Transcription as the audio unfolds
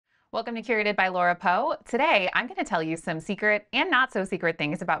Welcome to Curated by Laura Poe. Today, I'm going to tell you some secret and not so secret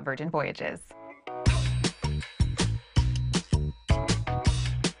things about Virgin Voyages.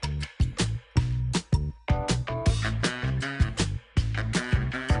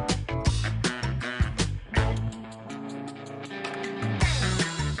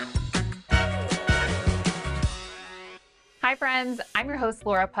 Hi friends, I'm your host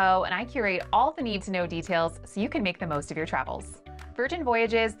Laura Poe, and I curate all the need-to-know details so you can make the most of your travels. Virgin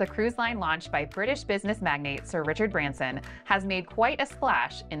Voyages, the cruise line launched by British business magnate Sir Richard Branson, has made quite a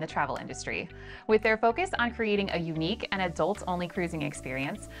splash in the travel industry. With their focus on creating a unique and adults-only cruising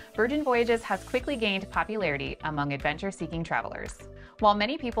experience, Virgin Voyages has quickly gained popularity among adventure-seeking travelers. While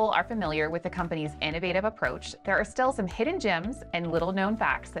many people are familiar with the company's innovative approach, there are still some hidden gems and little-known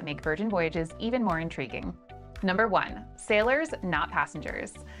facts that make Virgin Voyages even more intriguing. Number 1. Sailors, not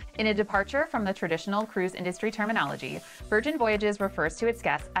passengers. In a departure from the traditional cruise industry terminology, Virgin Voyages refers to its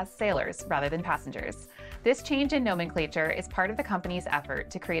guests as sailors rather than passengers. This change in nomenclature is part of the company's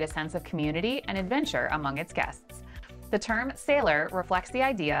effort to create a sense of community and adventure among its guests. The term sailor reflects the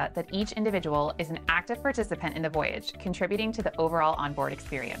idea that each individual is an active participant in the voyage, contributing to the overall onboard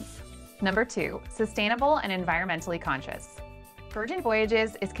experience. Number 2. Sustainable and environmentally conscious. Virgin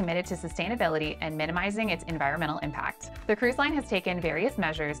Voyages is committed to sustainability and minimizing its environmental impact. The cruise line has taken various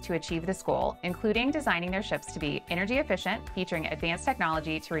measures to achieve this goal, including designing their ships to be energy efficient, featuring advanced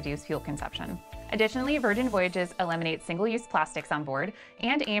technology to reduce fuel consumption. Additionally, Virgin Voyages eliminates single-use plastics on board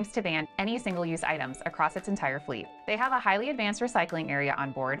and aims to ban any single-use items across its entire fleet. They have a highly advanced recycling area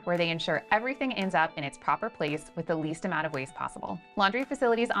on board where they ensure everything ends up in its proper place with the least amount of waste possible. Laundry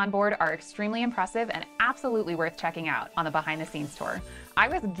facilities on board are extremely impressive and absolutely worth checking out on the behind-the-scenes tour. I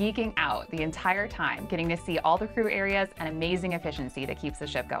was geeking out the entire time, getting to see all the crew areas and amazing efficiency that keeps the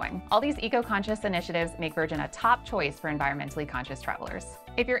ship going. All these eco-conscious initiatives make Virgin a top choice for environmentally conscious travelers.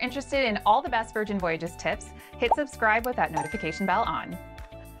 If you're interested in all the best Virgin Voyages tips, hit subscribe with that notification bell on.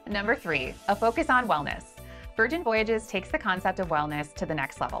 Number 3, a focus on wellness. Virgin Voyages takes the concept of wellness to the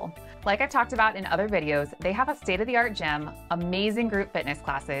next level. Like I've talked about in other videos, they have a state-of-the-art gym, amazing group fitness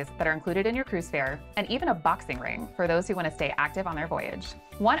classes that are included in your cruise fare, and even a boxing ring for those who want to stay active on their voyage.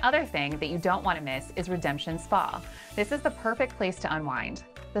 One other thing that you don't want to miss is Redemption Spa. This is the perfect place to unwind.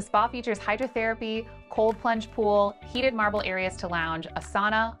 The spa features hydrotherapy, cold plunge pool, heated marble areas to lounge, a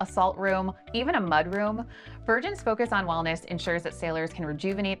sauna, a salt room, even a mud room. Virgin's focus on wellness ensures that sailors can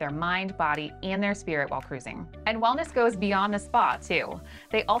rejuvenate their mind, body, and their spirit while cruising. And wellness goes beyond the spa, too.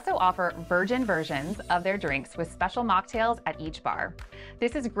 They also offer Virgin versions of their drinks with special mocktails at each bar.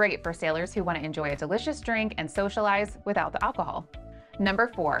 This is great for sailors who want to enjoy a delicious drink and socialize without the alcohol.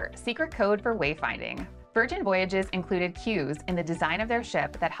 Number 4, secret code for wayfinding. Virgin Voyages included cues in the design of their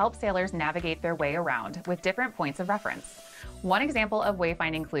ship that help sailors navigate their way around with different points of reference. One example of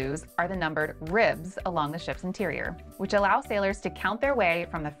wayfinding clues are the numbered ribs along the ship's interior, which allow sailors to count their way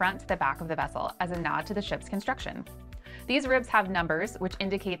from the front to the back of the vessel as a nod to the ship's construction. These ribs have numbers which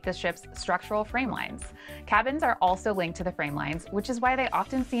indicate the ship's structural frame lines. Cabins are also linked to the frame lines, which is why they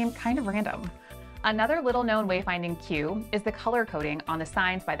often seem kind of random. Another little-known wayfinding cue is the color coding on the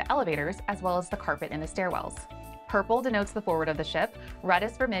signs by the elevators as well as the carpet in the stairwells. Purple denotes the forward of the ship, red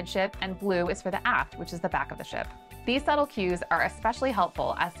is for midship, and blue is for the aft, which is the back of the ship. These subtle cues are especially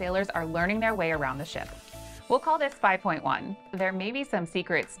helpful as sailors are learning their way around the ship. We'll call this 5.1. There may be some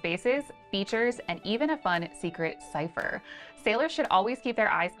secret spaces, features, and even a fun secret cipher. Sailors should always keep their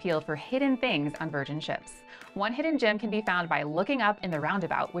eyes peeled for hidden things on Virgin ships. One hidden gem can be found by looking up in the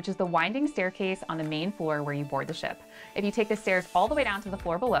roundabout, which is the winding staircase on the main floor where you board the ship. If you take the stairs all the way down to the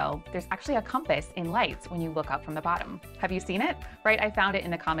floor below, there's actually a compass in lights when you look up from the bottom. Have you seen it? Right, I found it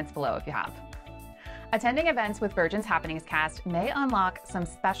in the comments below if you have. Attending events with Virgin's Happenings cast may unlock some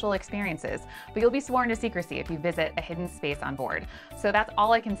special experiences, but you'll be sworn to secrecy if you visit a hidden space on board. So that's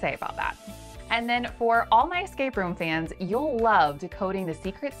all I can say about that. And then for all my escape room fans, you'll love decoding the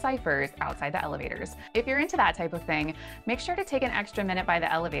secret ciphers outside the elevators. If you're into that type of thing, make sure to take an extra minute by the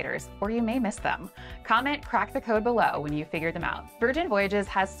elevators, or you may miss them. Comment crack the code below when you figure them out. Virgin Voyages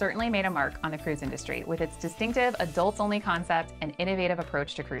has certainly made a mark on the cruise industry with its distinctive adults-only concept and innovative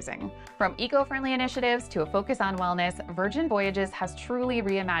approach to cruising. From eco-friendly initiatives to a focus on wellness, Virgin Voyages has truly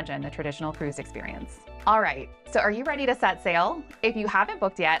reimagined the traditional cruise experience. All right, so are you ready to set sail? If you haven't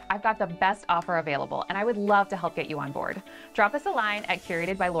booked yet, I've got the best offer available, and I would love to help get you on board. Drop us a line at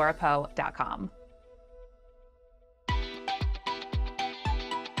curatedbylaurapoe.com.